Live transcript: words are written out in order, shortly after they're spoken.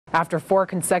After 4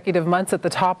 consecutive months at the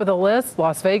top of the list,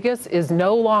 Las Vegas is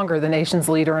no longer the nation's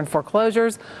leader in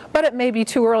foreclosures, but it may be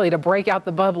too early to break out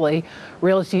the bubbly.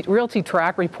 Realty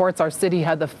Track reports our city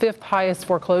had the 5th highest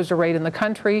foreclosure rate in the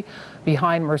country,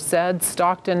 behind Merced,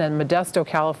 Stockton, and Modesto,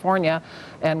 California,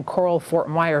 and Coral, Fort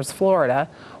Myers, Florida.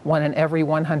 1 in every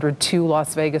 102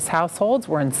 Las Vegas households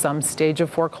were in some stage of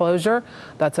foreclosure.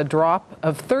 That's a drop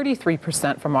of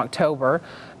 33% from October.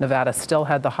 Nevada still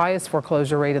had the highest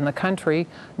foreclosure rate in the country.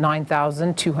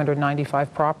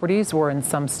 9,295 properties were in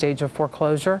some stage of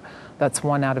foreclosure. That's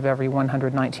 1 out of every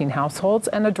 119 households,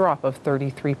 and a drop of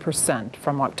 33%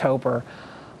 from October.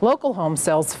 Local home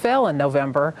sales fell in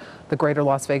November. The Greater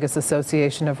Las Vegas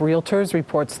Association of Realtors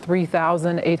reports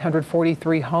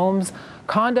 3,843 homes,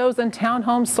 condos, and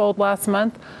townhomes sold last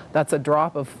month. That's a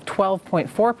drop of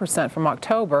 12.4% from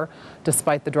October.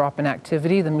 Despite the drop in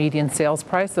activity, the median sales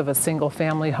price of a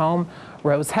single-family home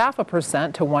rose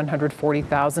 0.5% to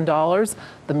 $140,000.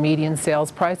 The median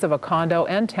sales price of a condo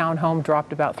and townhome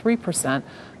dropped about 3%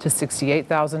 to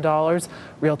 $68,000.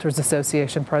 Realtors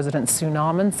Association President Sue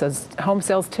Nauman says home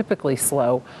sales typically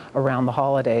slow around the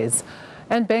holidays.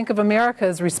 And Bank of America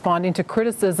is responding to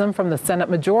criticism from the Senate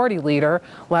Majority Leader.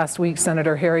 Last week,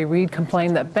 Senator Harry Reid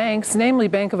complained that banks, namely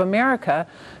Bank of America,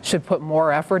 should put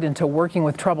more effort into working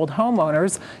with troubled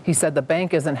homeowners. He said the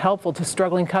bank isn't helpful to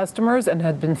struggling customers and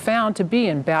had been found to be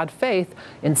in bad faith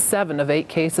in 7 of 8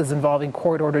 cases involving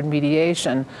court-ordered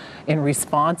mediation. In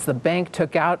response, the bank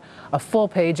took out a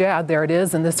full-page ad, there it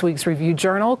is, in this week's Review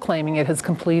Journal, claiming it has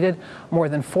completed more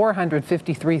than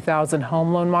 453,000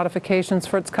 home loan modifications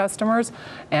for its customers,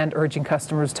 and urging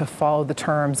customers to follow the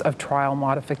terms of trial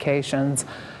modifications.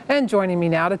 And joining me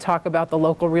now to talk about the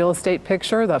local real estate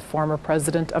picture, the former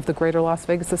president of the Greater Las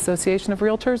Vegas Association of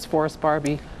Realtors, Forrest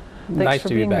Barbee. Thanks nice for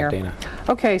to being be back, here. Dana.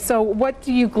 Okay, so what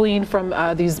do you glean from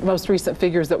these most recent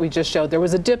figures that we just showed? There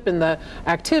was a dip in the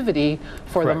activity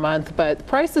for the month, but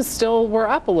prices still were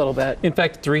up a little bit. In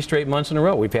fact, 3 straight months in a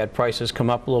row, we've had prices come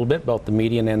up a little bit, both the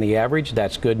median and the average.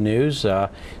 That's good news. So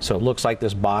it looks like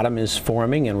this bottom is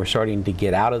forming, and we're starting to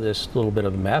get out of this little bit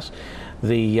of a mess.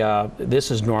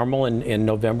 This is normal in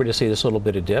November to see this little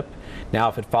bit of dip. Now,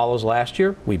 if it follows last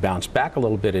year, we bounced back a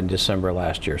little bit in December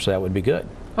last year, so that would be good.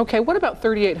 Okay, what about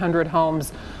 3,800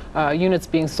 homes, units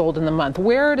being sold in the month?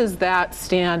 Where does that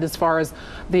stand as far as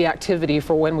the activity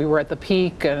for when we were at the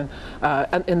peak and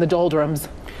in the doldrums?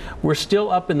 We're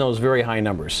still up in those very high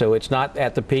numbers, so it's not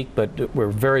at the peak, but we're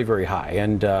very, very high.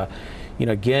 And you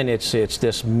know, again, it's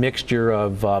this mixture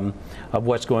of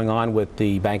what's going on with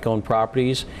the bank-owned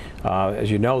properties. As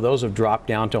you know, those have dropped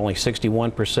down to only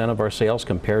 61% of our sales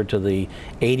compared to the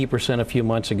 80% a few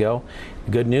months ago.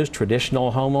 Good news,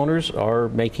 traditional homeowners are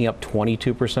making up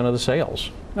 22% of the sales.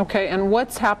 Okay, and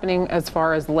what's happening as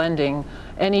far as lending?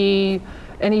 Any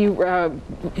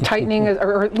tightening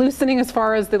or loosening as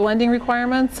far as the lending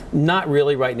requirements? Not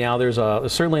really right now. There's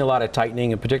certainly a lot of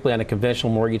tightening, and particularly on the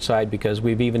conventional mortgage side, because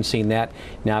we've even seen that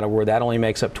now to where that only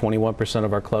makes up 21%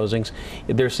 of our closings.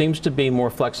 There seems to be more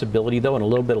flexibility, though, and a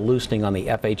little bit of loosening on the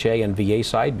FHA and VA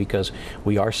side, because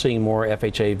we are seeing more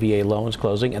FHA, VA loans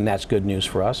closing, and that's good news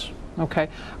for us. Okay.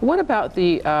 What about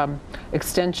the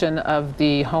extension of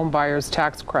the home buyer's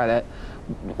tax credit?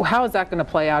 How is that going to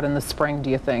play out in the spring, do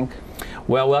you think?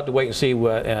 Well, we'll have to wait and see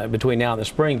between now and the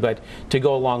spring, but to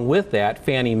go along with that,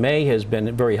 Fannie Mae has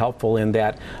been very helpful in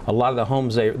that a lot of the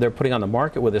homes they're putting on the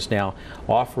market with us now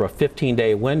offer a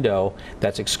 15-day window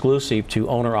that's exclusive to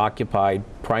owner-occupied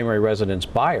primary residence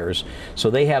buyers. So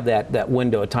they have that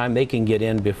window of time they can get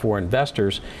in before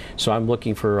investors. So I'm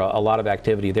looking for a lot of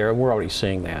activity there, and we're already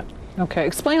seeing that. Okay,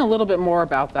 explain a little bit more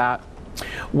about that.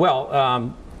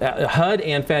 Well, HUD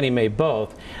and Fannie Mae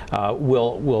both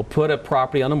will put a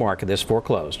property on the market that's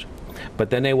foreclosed, but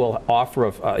then they will offer,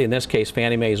 in this case,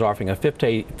 Fannie Mae is offering a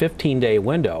 15-day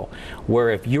window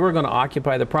where if you are going to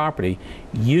occupy the property,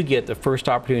 you get the first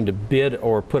opportunity to bid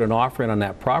or put an offer in on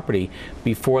that property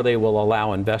before they will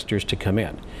allow investors to come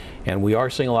in. And we are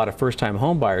seeing a lot of first-time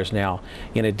home buyers now,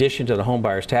 in addition to the home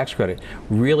buyer's tax credit,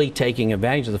 really taking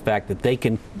advantage of the fact that they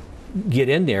can get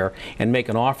in there and make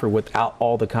an offer without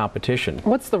all the competition.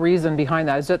 What's the reason behind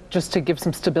that? Is it just to give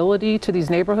some stability to these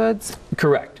neighborhoods?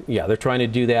 Correct. Yeah, they're trying to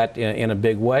do that in a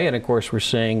big way. And of course, we're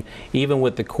seeing, even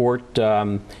with the court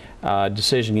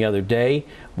decision the other day,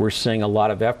 we're seeing a lot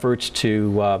of efforts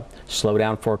to slow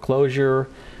down foreclosure,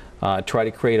 try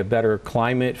to create a better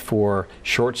climate for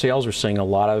short sales. We're seeing a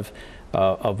lot of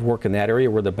work in that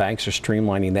area where the banks are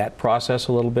streamlining that process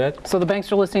a little bit. So the banks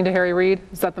are listening to Harry Reid?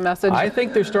 Is that the message? I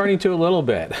think they're starting to a little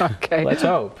bit. Okay. Let's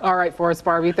hope. All right, Forrest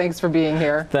Barbee, thanks for being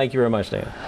here. Thank you very much, Dana.